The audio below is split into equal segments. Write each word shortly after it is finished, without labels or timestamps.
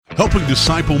helping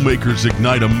disciple makers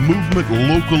ignite a movement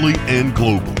locally and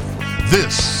globally.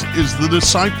 This is the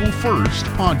Disciple First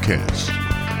podcast.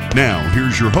 Now,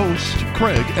 here's your host,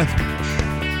 Craig Etheridge.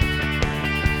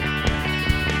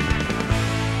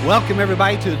 Welcome,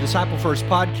 everybody, to the Disciple First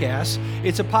podcast.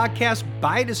 It's a podcast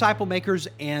by disciple makers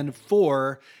and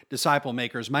for disciple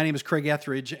makers. My name is Craig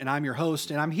Etheridge, and I'm your host,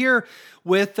 and I'm here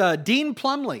with Dean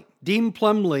Plumlee. Dean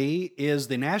Plumlee is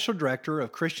the National Director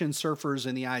of Christian Surfers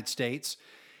in the United States.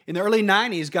 In the early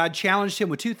 90s, God challenged him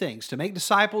with two things: to make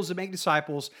disciples,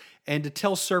 and to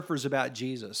tell surfers about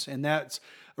Jesus. And that's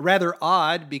rather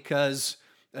odd because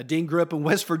Dean grew up in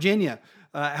West Virginia.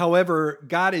 However,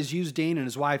 God has used Dean and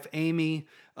his wife, Amy,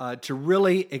 to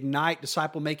really ignite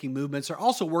disciple-making movements. They're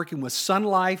also working with Sun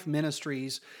Life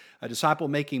Ministries, a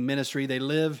disciple-making ministry. They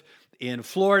live in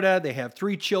Florida. They have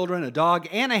 3 children, a dog,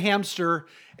 and a hamster,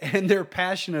 and they're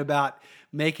passionate about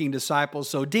making disciples.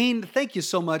 So, Dean, thank you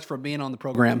so much for being on the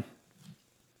program.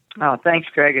 Oh, thanks,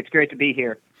 Craig. It's great to be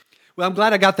here. Well, I'm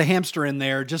glad I got the hamster in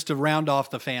there just to round off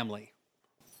the family.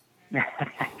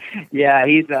 Yeah,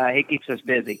 he keeps us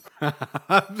busy.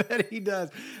 I bet he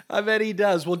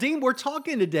does. Well, Dean, we're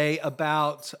talking today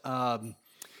about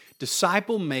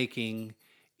disciple making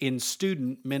in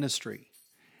student ministry.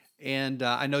 And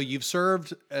I know you've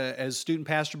served as student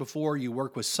pastor before. You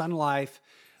work with Sun Life,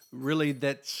 really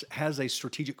that has a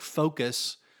strategic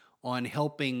focus on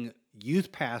helping youth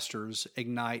pastors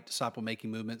ignite disciple-making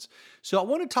movements. So I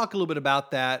want to talk a little bit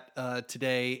about that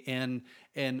today and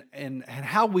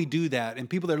how we do that, and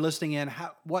people that are listening in,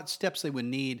 what steps they would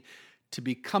need to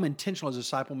become intentional as a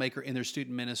disciple maker in their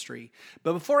student ministry.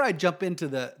 But before I jump into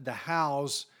the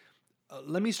hows,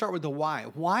 let me start with the why.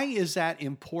 Why is that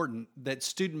important that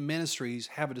student ministries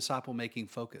have a disciple-making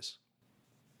focus?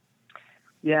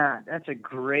 Yeah, that's a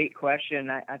great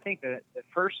question. I think the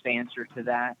first answer to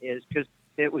that is because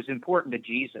it was important to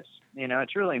Jesus. You know,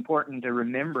 it's really important to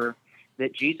remember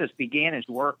that Jesus began his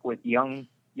work with young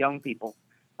people.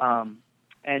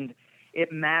 And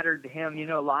it mattered to him. You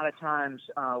know, a lot of times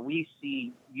we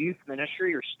see youth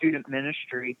ministry or student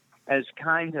ministry as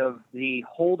kind of the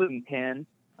holding pen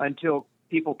until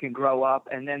people can grow up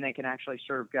and then they can actually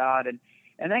serve God. And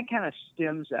that kind of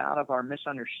stems out of our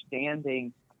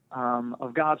misunderstanding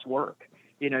of God's work.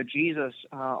 You know, Jesus,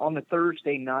 on the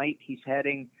Thursday night, he's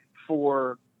heading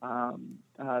for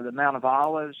the Mount of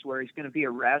Olives, where he's going to be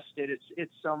arrested.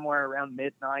 It's somewhere around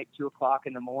midnight, 2:00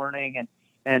 in the morning,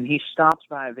 and he stops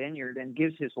by a vineyard and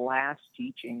gives his last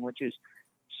teaching, which is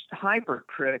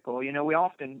hypercritical. You know, we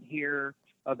often hear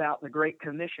about the Great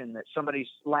Commission, that somebody's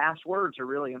last words are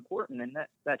really important, and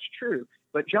that's true.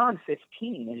 But John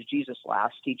 15 is Jesus'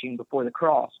 last teaching before the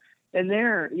cross. And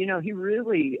there, you know, he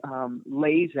really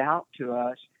lays out to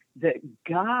us that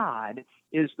God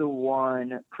is the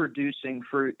one producing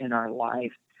fruit in our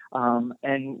life.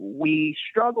 And we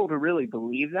struggle to really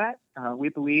believe that. We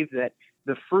believe that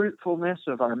the fruitfulness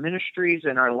of our ministries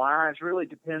and our lives really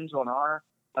depends on our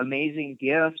amazing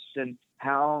gifts and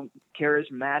how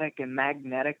charismatic and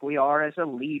magnetic we are as a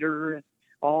leader and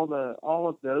all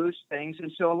of those things.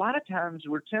 And so a lot of times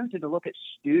we're tempted to look at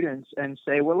students and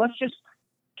say, well, let's just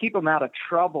keep them out of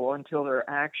trouble until they're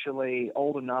actually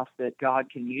old enough that God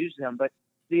can use them. But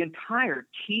the entire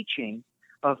teaching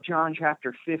of John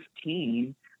chapter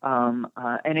 15,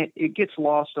 and it gets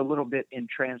lost a little bit in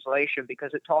translation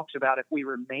because it talks about if we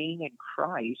remain in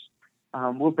Christ,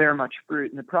 we'll bear much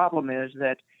fruit. And the problem is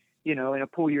that, you know, in a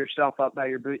pull yourself up by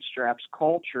your bootstraps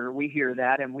culture, we hear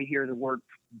that and we hear the word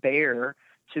bear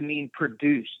to mean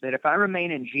produce, that if I remain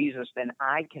in Jesus, then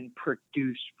I can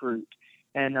produce fruit.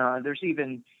 And there's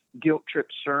even guilt-trip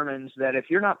sermons that if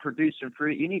you're not producing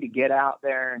fruit, you need to get out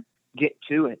there and get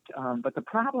to it. But the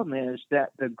problem is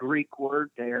that the Greek word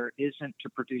there isn't to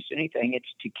produce anything,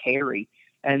 it's to carry.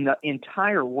 And the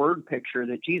entire word picture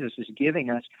that Jesus is giving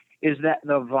us is that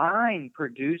the vine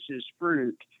produces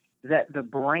fruit that the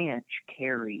branch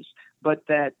carries, but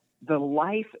that the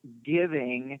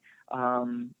life-giving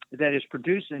that is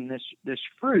producing this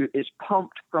fruit is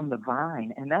pumped from the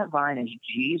vine, and that vine is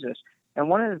Jesus. And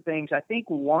one of the things, I think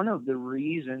one of the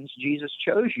reasons Jesus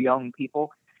chose young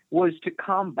people was to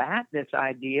combat this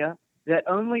idea that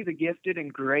only the gifted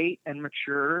and great and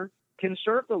mature can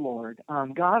serve the Lord.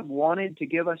 God wanted to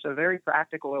give us a very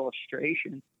practical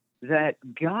illustration that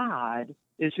God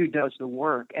is who does the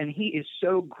work, and he is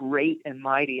so great and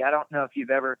mighty. I don't know if you've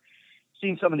ever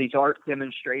seen some of these art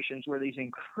demonstrations where these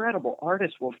incredible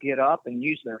artists will get up and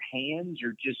use their hands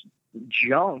or just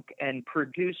junk and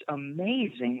produce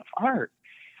amazing art.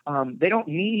 They don't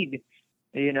need,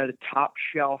 the top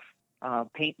shelf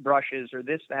paint brushes or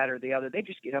this, that, or the other. They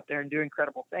just get up there and do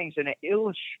incredible things, and it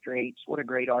illustrates what a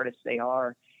great artist they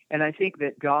are. And I think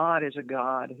that God is a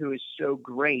God who is so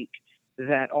great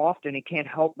that often he can't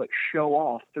help but show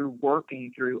off through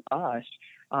working through us.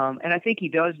 And I think he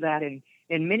does that in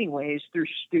many ways through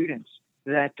students,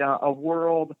 that a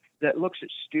world that looks at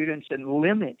students and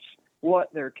limits what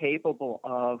they're capable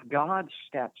of, God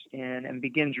steps in and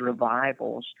begins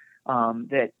revivals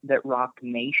that rock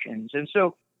nations. And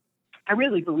so I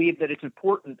really believe that it's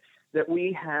important that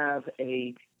we have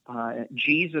a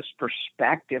Jesus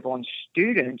perspective on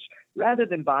students rather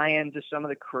than buy into some of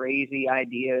the crazy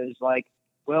ideas like,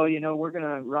 well, we're going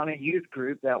to run a youth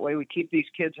group. That way we keep these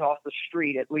kids off the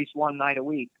street at least one night a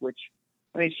week, which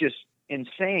it's just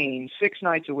insane. 6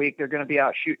 nights a week they're going to be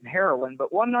out shooting heroin,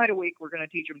 but one night a week we're going to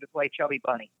teach them to play Chubby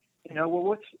Bunny.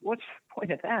 Well, what's the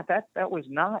point of that? That was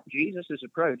not Jesus's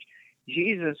approach.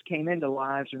 Jesus came into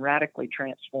lives and radically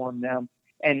transformed them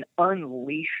and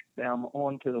unleashed them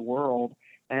onto the world.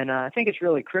 And I think it's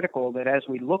really critical that as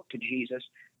we look to Jesus,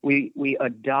 we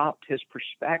adopt his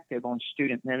perspective on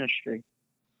student ministry.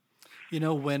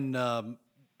 When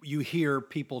you hear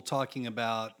people talking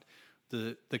about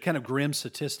the kind of grim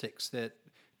statistics that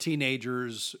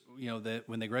teenagers, that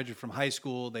when they graduate from high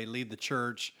school, they leave the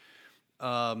church.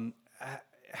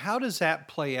 How does that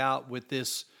play out with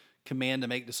this command to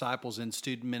make disciples in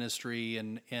student ministry?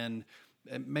 And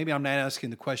maybe I'm not asking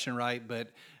the question right,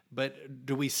 but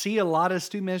do we see a lot of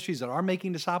student ministries that are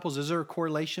making disciples? Is there a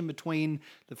correlation between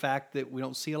the fact that we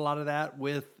don't see a lot of that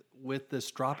with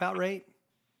this dropout rate?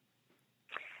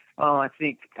 Oh, I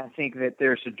think that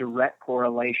there's a direct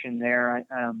correlation there.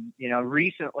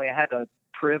 Recently I had the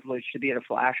privilege to be at a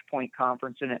Flashpoint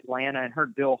conference in Atlanta and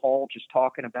heard Bill Hull just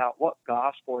talking about what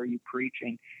gospel are you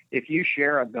preaching? If you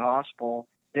share a gospel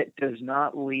that does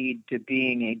not lead to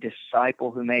being a disciple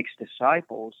who makes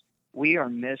disciples, we are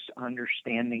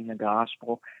misunderstanding the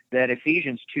gospel. That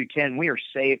Ephesians 2:10, we are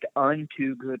saved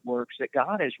unto good works, that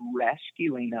God is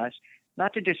rescuing us,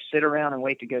 not to just sit around and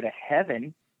wait to go to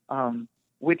heaven,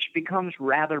 which becomes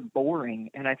rather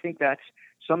boring. And I think that's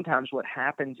sometimes what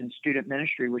happens in student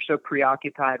ministry. We're so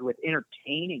preoccupied with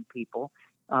entertaining people.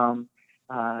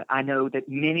 I know that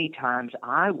many times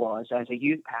I was, as a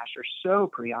youth pastor, so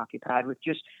preoccupied with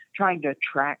just trying to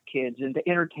attract kids and to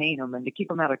entertain them and to keep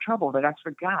them out of trouble that I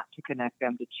forgot to connect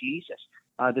them to Jesus.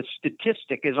 The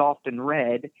statistic is often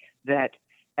read that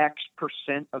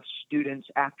X% of students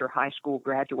after high school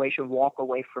graduation walk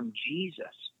away from Jesus.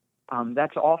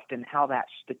 That's often how that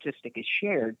statistic is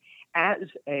shared. As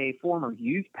a former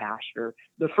youth pastor,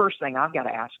 the first thing I've got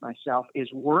to ask myself is,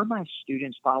 were my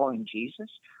students following Jesus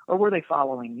or were they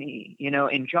following me?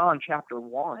 In John chapter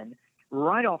 1,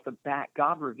 right off the bat,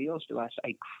 God reveals to us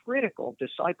a critical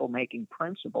disciple-making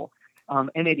principle,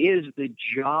 and it is the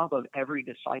job of every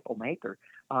disciple maker.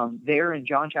 There in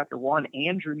John chapter 1,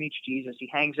 Andrew meets Jesus. He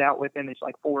hangs out with him. It's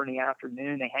like 4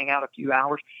 p.m. They hang out a few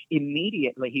hours.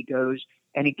 Immediately he goes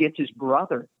and he gets his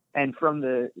brother. And from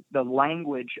the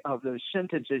language of those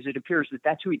sentences, it appears that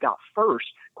that's who he got first.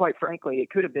 Quite frankly,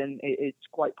 it's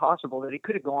quite possible that he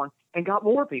could have gone and got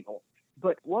more people.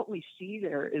 But what we see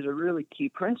there is a really key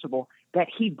principle, that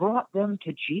he brought them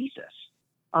to Jesus.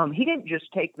 He didn't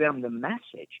just take them the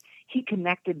message. He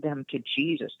connected them to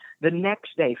Jesus. The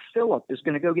next day, Philip is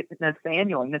going to go get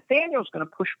Nathanael, and Nathanael's going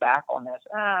to push back on this.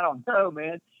 I don't know,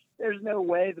 man. There's no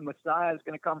way the Messiah is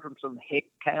going to come from some hick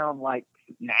town like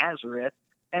Nazareth.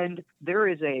 And there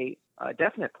is a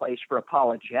definite place for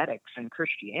apologetics in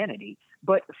Christianity,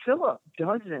 but Philip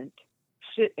doesn't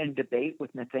sit and debate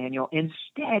with Nathanael.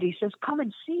 Instead, he says, come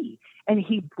and see. And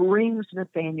he brings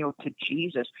Nathanael to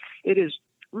Jesus. It is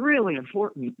really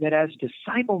important that as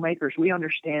disciple makers, we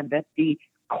understand that the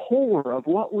core of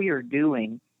what we are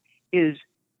doing is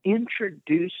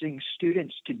introducing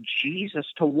students to Jesus,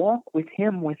 to walk with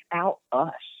him without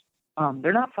us.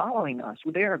 They're not following us.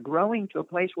 They are growing to a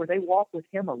place where they walk with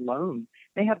him alone.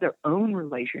 They have their own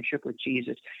relationship with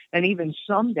Jesus, and even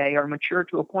someday are mature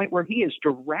to a point where he is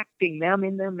directing them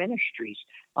in their ministries,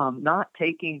 not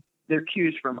taking their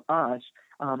cues from us.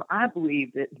 I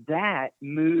believe that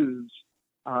moves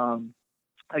a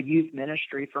youth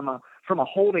ministry from a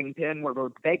holding pen where we're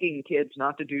begging kids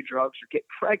not to do drugs or get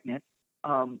pregnant,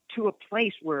 to a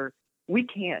place where we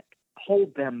can't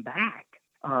hold them back.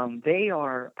 They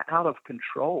are out of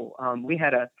control. We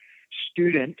had a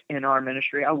student in our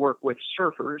ministry. I work with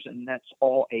surfers, and that's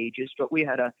all ages, but we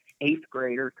had a 8th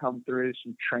grader come through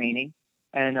some training,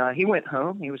 and he went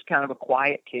home. He was kind of a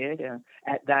quiet kid.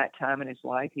 At that time in his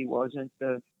life, he wasn't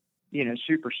the,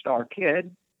 superstar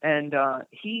kid. And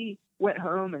he went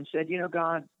home and said,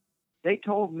 God, they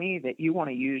told me that you want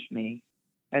to use me,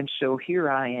 and so here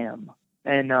I am.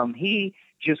 And he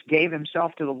just gave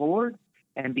himself to the Lord.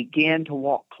 and began to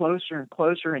walk closer and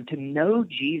closer and to know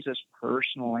Jesus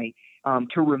personally,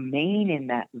 to remain in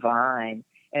that vine,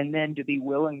 and then to be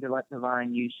willing to let the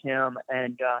vine use him.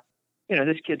 And,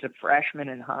 this kid's a freshman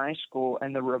in high school,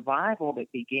 and the revival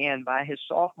that began by his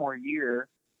sophomore year,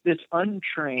 this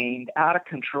untrained,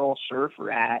 out-of-control surf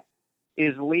rat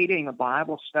is leading a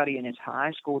Bible study in his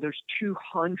high school. There's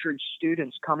 200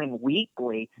 students coming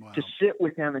weekly to sit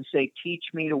with him and say, teach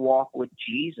me to walk with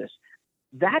Jesus.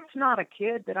 That's not a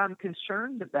kid that I'm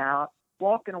concerned about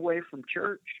walking away from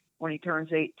church when he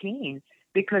turns 18,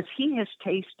 because he has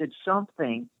tasted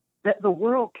something that the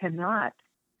world cannot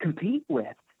compete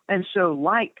with. And so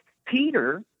like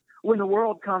Peter, when the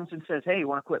world comes and says, hey, you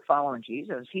want to quit following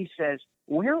Jesus? He says,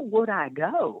 where would I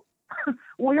go?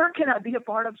 Where can I be a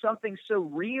part of something so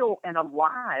real and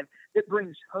alive that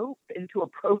brings hope into a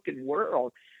broken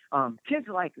world? Kids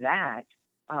like that,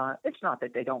 it's not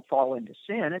that they don't fall into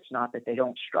sin. It's not that they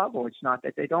don't struggle. It's not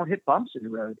that they don't hit bumps in the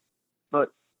road. But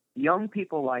young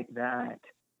people like that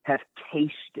have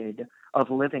tasted of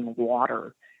living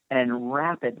water and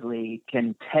rapidly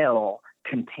can tell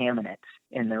contaminants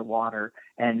in their water,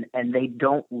 and they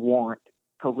don't want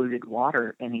polluted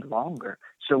water any longer.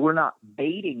 So we're not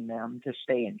baiting them to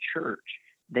stay in church.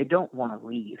 They don't want to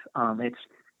leave.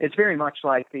 It's very much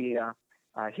like the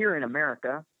here in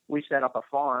America, we set up a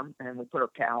farm and we put our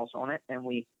cows on it, and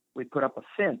we put up a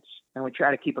fence and we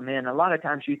try to keep them in. A lot of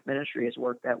times youth ministry has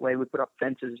worked that way. We put up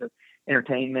fences of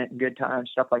entertainment and good times,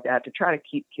 stuff like that, to try to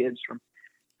keep kids from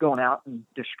going out and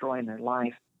destroying their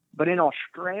life. But in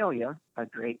Australia, a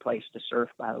great place to surf,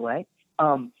 by the way,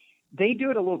 they do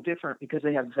it a little different because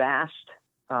they have vast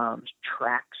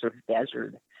tracts of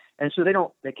desert. And so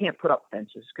they can't put up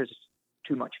fences because it's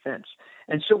too much fence.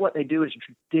 And so what they do is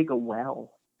dig a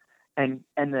well. And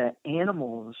the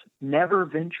animals never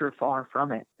venture far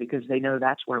from it because they know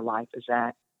that's where life is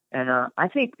at. And I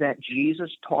think that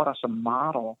Jesus taught us a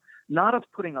model, not of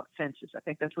putting up fences. I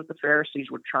think that's what the Pharisees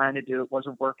were trying to do. It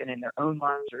wasn't working in their own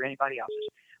lives or anybody else's.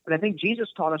 But I think Jesus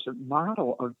taught us a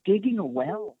model of digging a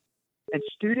well. And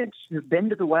students who've been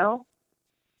to the well,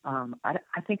 I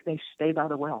think they stay by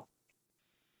the well.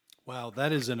 Wow,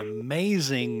 that is an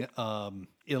amazing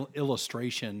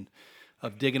illustration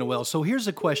of digging a well. So here's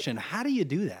a question. How do you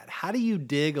do that? How do you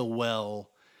dig a well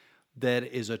that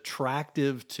is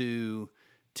attractive to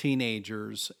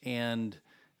teenagers and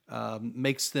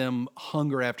makes them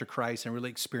hunger after Christ and really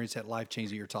experience that life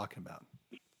change that you're talking about?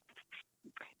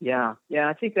 Yeah,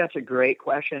 I think that's a great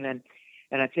question.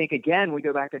 And I think, again, we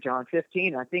go back to John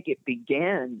 15. I think it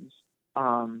begins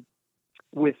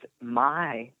with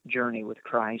my journey with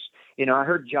Christ. I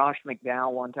heard Josh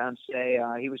McDowell one time say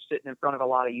he was sitting in front of a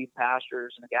lot of youth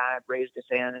pastors, and a guy raised his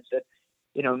hand and said,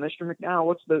 Mr.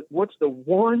 McDowell, what's the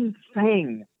one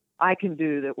thing I can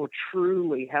do that will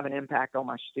truly have an impact on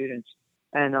my students?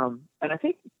 And I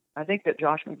think that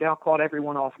Josh McDowell caught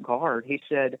everyone off guard. He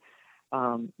said,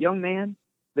 young man,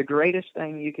 the greatest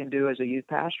thing you can do as a youth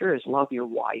pastor is love your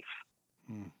wife.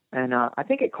 And I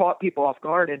think it caught people off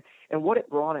guard. And what it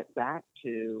brought it back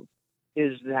to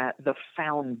is that the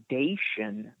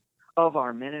foundation of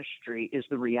our ministry is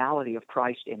the reality of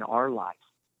Christ in our life,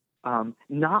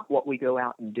 not what we go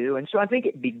out and do. And so I think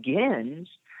it begins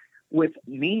with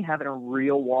me having a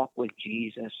real walk with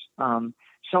Jesus.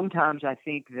 Sometimes I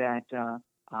think that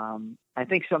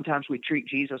sometimes we treat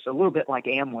Jesus a little bit like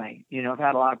Amway. I've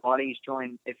had a lot of buddies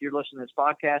join. If you're listening to this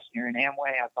podcast and you're in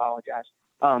Amway, I apologize.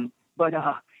 But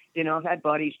I've had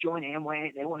buddies join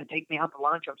Amway. They want to take me out to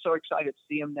lunch. I'm so excited to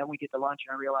see them. Then we get to lunch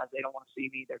and I realize they don't want to see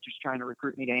me. They're just trying to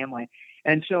recruit me to Amway.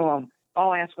 And so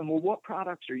I'll ask them, well, what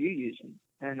products are you using?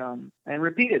 And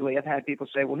repeatedly I've had people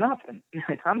say, well, nothing.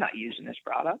 I'm not using this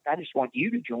product. I just want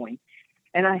you to join.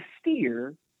 And I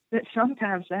fear that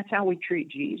sometimes that's how we treat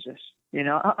Jesus.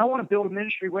 I want to build a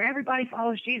ministry where everybody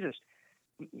follows Jesus,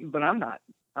 but I'm not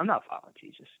following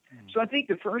Jesus. So I think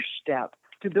the first step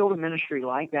to build a ministry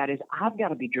like that is I've got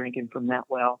to be drinking from that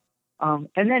well. And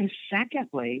then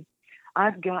secondly,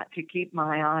 I've got to keep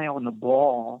my eye on the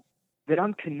ball, that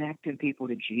I'm connecting people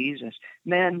to Jesus.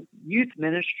 Man, youth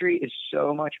ministry is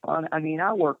so much fun. I mean,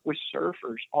 I work with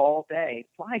surfers all day.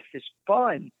 Life is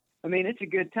fun. I mean, it's a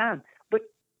good time. But,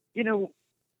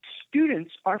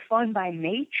 students are fun by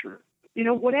nature.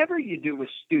 Whatever you do with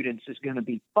students is going to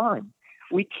be fun.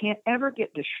 We can't ever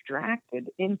get distracted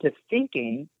into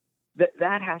thinking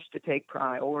that has to take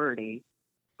priority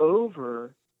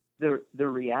over the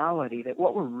reality that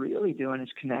what we're really doing is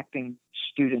connecting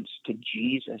students to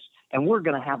Jesus, and we're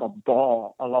going to have a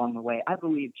ball along the way. I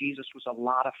believe Jesus was a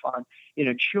lot of fun.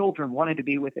 Children wanted to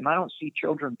be with him. I don't see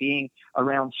children being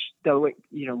around stoic,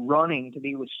 running to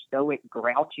be with stoic,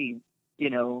 grouchy,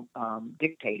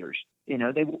 dictators.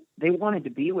 They wanted to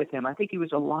be with him. I think he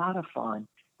was a lot of fun.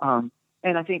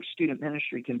 And I think student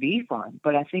ministry can be fun,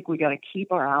 but I think we got to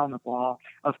keep our eye on the ball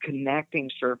of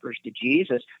connecting surfers to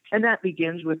Jesus. And that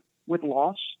begins with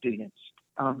lost students,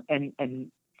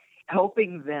 and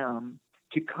helping them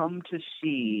to come to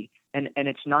see. And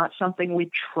it's not something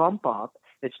we trump up.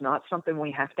 It's not something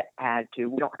we have to add to.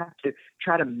 We don't have to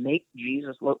try to make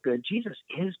Jesus look good. Jesus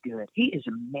is good. He is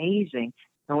amazing.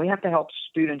 And we have to help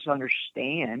students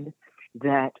understand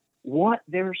that what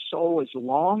their soul is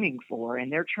longing for,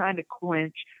 and they're trying to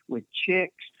quench with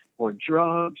chicks or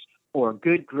drugs or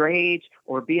good grades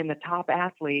or being the top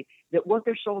athlete, that what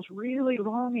their soul's really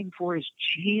longing for is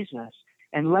Jesus,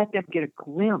 and let them get a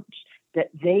glimpse that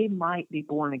they might be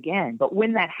born again. But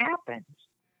when that happens,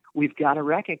 we've got to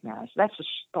recognize that's the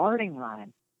starting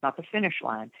line, not the finish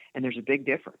line, and there's a big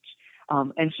difference.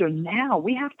 And so now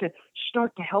we have to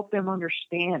start to help them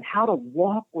understand how to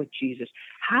walk with Jesus.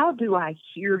 How do I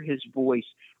hear his voice?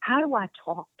 How do I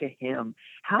talk to him?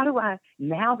 How do I,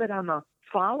 now that I'm a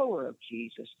follower of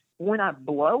Jesus, when I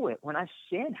blow it, when I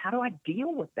sin, how do I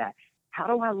deal with that? How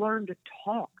do I learn to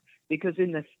talk? Because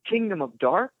in the kingdom of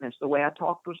darkness, the way I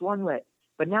talked was one way,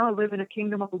 but now I live in a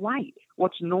kingdom of light.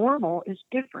 What's normal is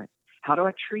different. How do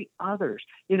I treat others?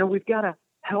 We've got to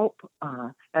help,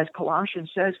 as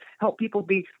Colossians says, help people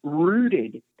be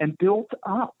rooted and built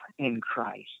up in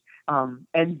Christ.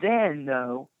 And then,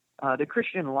 though, the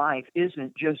Christian life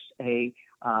isn't just a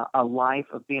life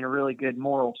of being a really good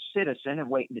moral citizen and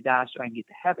waiting to die so I can get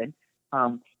to heaven.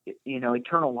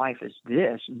 Eternal life is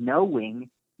this, knowing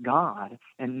God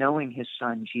and knowing his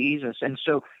son Jesus. And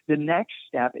so the next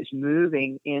step is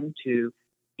moving into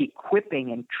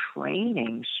equipping and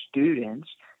training students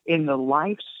in the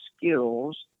life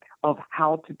skills of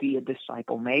how to be a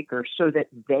disciple maker, so that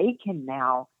they can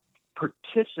now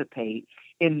participate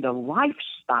in the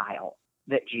lifestyle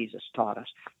that Jesus taught us.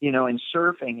 In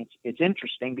surfing, it's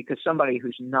interesting because somebody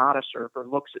who's not a surfer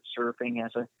looks at surfing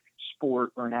as a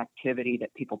sport or an activity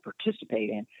that people participate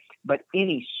in. But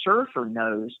any surfer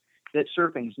knows that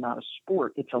surfing is not a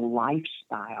sport, it's a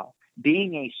lifestyle.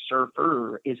 Being a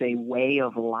surfer is a way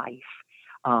of life.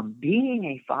 Being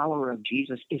a follower of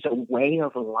Jesus is a way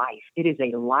of life. It is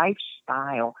a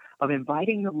lifestyle of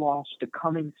inviting the lost to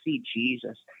come and see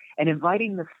Jesus, and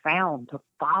inviting the found to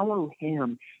follow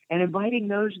him, and inviting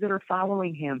those that are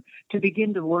following him to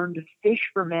begin to learn to fish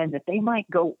for men, that they might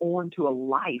go on to a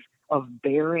life of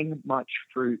bearing much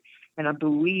fruit. And I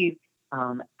believe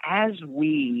as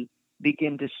we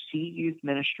begin to see youth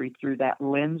ministry through that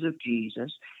lens of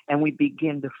Jesus, and we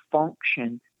begin to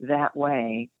function that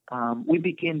way, we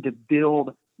begin to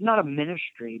build not a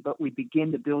ministry, but we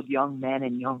begin to build young men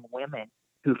and young women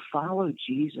who follow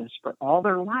Jesus for all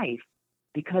their life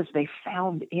because they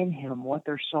found in him what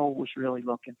their soul was really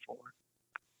looking for.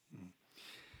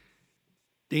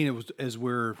 Dean, as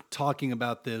we're talking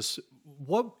about this,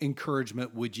 what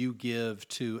encouragement would you give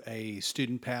to a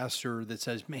student pastor that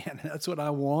says, "Man, that's what I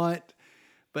want,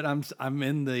 but I'm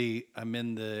in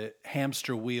the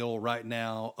hamster wheel right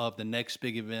now of the next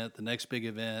big event,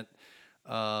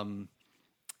 and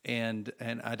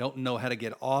I don't know how to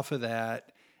get off of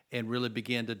that and really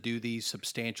begin to do these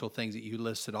substantial things that you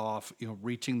listed off,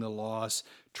 reaching the lost,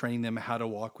 training them how to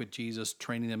walk with Jesus,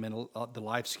 training them in the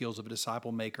life skills of a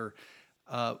disciple maker."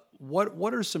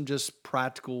 What are some just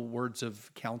practical words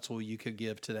of counsel you could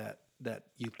give to that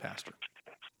youth pastor?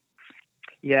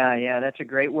 Yeah, that's a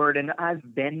great word. And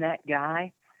I've been that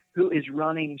guy who is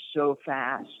running so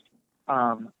fast,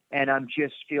 and I'm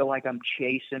just feel like I'm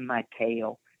chasing my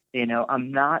tail.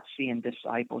 I'm not seeing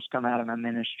disciples come out of my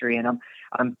ministry, and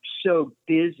I'm so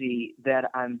busy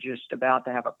that I'm just about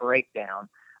to have a breakdown.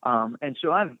 And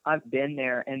so I've been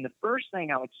there. And the first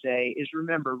thing I would say is,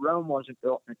 remember, Rome wasn't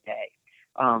built in a day.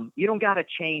 You don't got to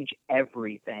change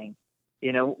everything.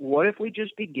 What if we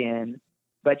just begin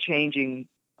by changing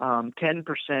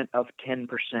 10% of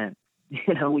 10%?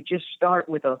 We just start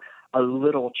with a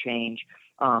little change.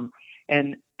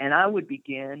 And I would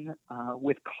begin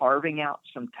with carving out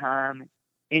some time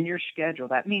in your schedule.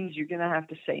 That means you're going to have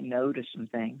to say no to some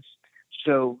things.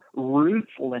 So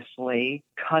ruthlessly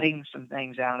cutting some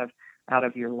things out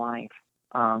of your life.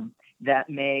 That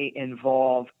may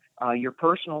involve your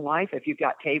personal life. If you've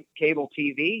got cable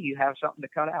TV, you have something to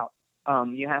cut out.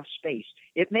 You have space.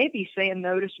 It may be saying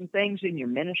no to some things in your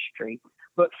ministry,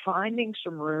 but finding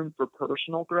some room for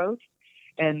personal growth.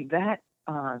 And that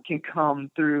can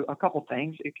come through a couple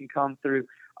things. It can come through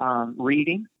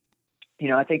reading.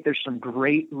 I think there's some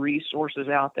great resources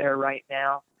out there right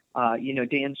now.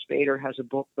 Dan Spader has a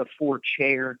book, The Four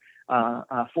Chair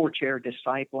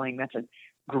Discipling.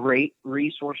 great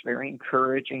resource, very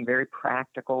encouraging, very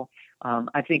practical.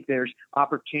 I think there's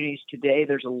opportunities today.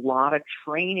 There's a lot of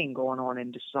training going on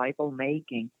in disciple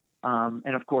making.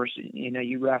 And of course,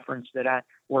 you referenced that I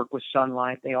work with Sun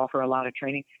Life. They offer a lot of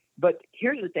training. But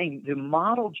here's the thing, the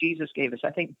model Jesus gave us, I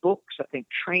think books, I think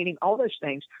training, all those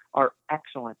things are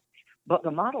excellent. But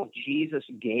the model Jesus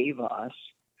gave us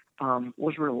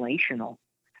was relational.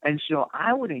 And so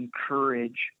I would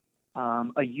encourage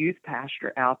a youth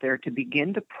pastor out there to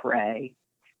begin to pray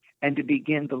and to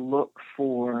begin to look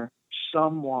for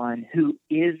someone who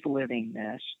is living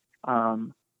this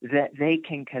that they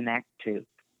can connect to.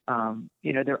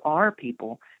 There are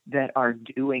people that are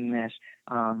doing this.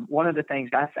 One of the things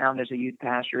I found as a youth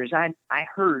pastor is I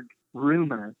heard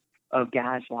rumor of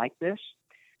guys like this,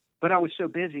 but I was so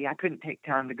busy I couldn't take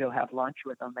time to go have lunch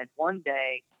with them. And one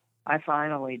day I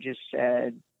finally just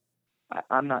said,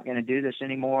 I'm not going to do this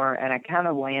anymore. And I kind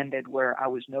of landed where I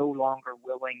was no longer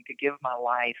willing to give my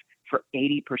life for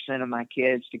 80% of my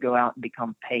kids to go out and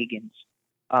become pagans.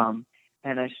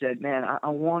 And I said, man, I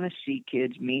want to see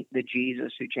kids meet the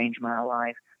Jesus who changed my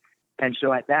life. And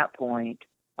so at that point,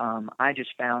 I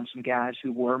just found some guys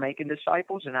who were making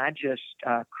disciples, and I just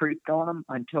creeped on them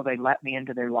until they let me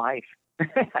into their life.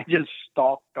 I just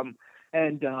stalked them.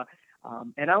 And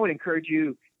I would encourage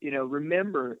you,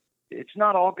 remember, it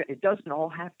doesn't all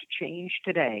have to change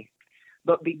today,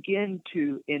 but begin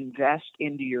to invest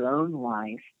into your own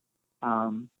life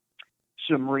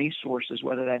some resources,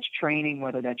 whether that's training,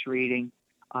 whether that's reading,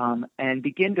 and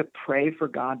begin to pray for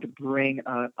God to bring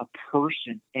a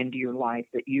person into your life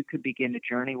that you could begin to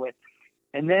journey with.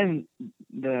 And then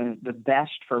the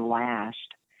best for last,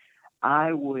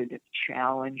 I would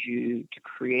challenge you to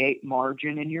create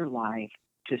margin in your life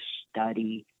to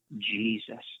study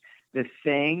Jesus. The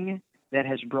thing that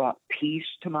has brought peace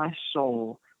to my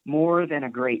soul more than a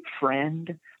great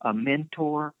friend, a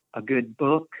mentor, a good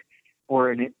book,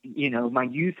 or my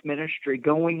youth ministry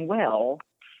going well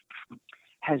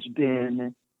has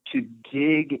been to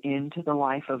dig into the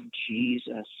life of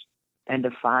Jesus and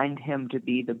to find him to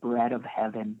be the bread of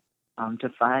heaven, to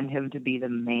find him to be the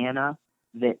manna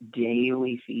that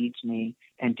daily feeds me,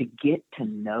 and to get to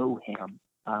know him.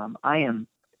 I am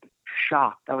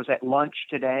shocked. I was at lunch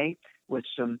today with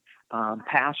some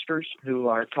pastors who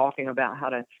are talking about how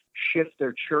to shift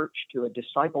their church to a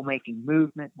disciple-making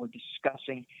movement. We're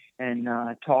discussing and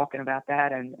talking about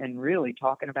that, and really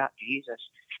talking about Jesus,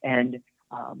 and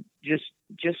just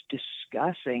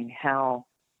discussing how,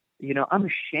 I'm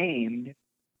ashamed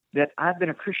that I've been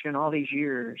a Christian all these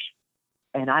years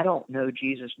and I don't know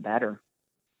Jesus better.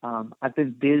 I've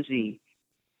been busy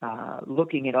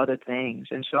looking at other things.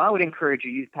 And so I would encourage a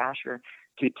youth pastor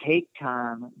to take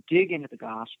time, dig into the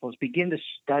Gospels, begin to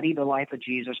study the life of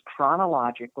Jesus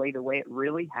chronologically, the way it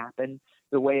really happened,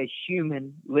 the way a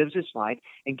human lives his life,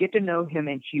 and get to know him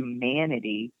in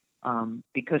humanity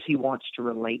because he wants to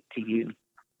relate to you.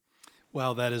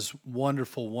 Well, that is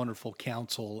wonderful, wonderful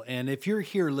counsel. And if you're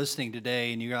here listening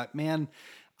today and you're like, man,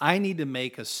 I need to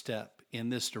make a step in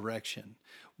this direction,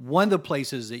 one of the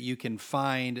places that you can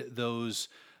find those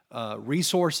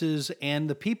resources and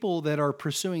the people that are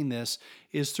pursuing this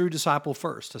is through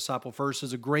discipleFIRST. discipleFIRST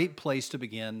is a great place to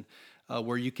begin,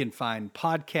 where you can find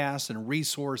podcasts and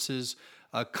resources,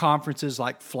 conferences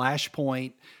like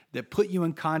Flashpoint that put you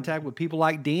in contact with people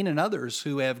like Dean and others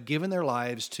who have given their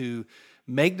lives to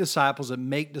make disciples and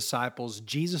make disciples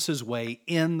Jesus' way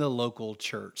in the local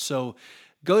church. So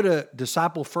go to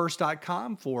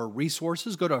disciplefirst.com for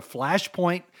resources. Go to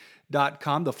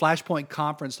flashpoint.com, the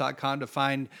flashpointconference.com to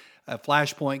find a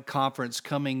Flashpoint conference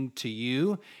coming to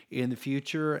you in the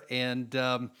future.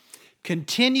 And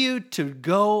continue to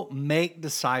go make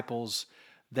disciples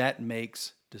that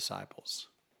makes disciples.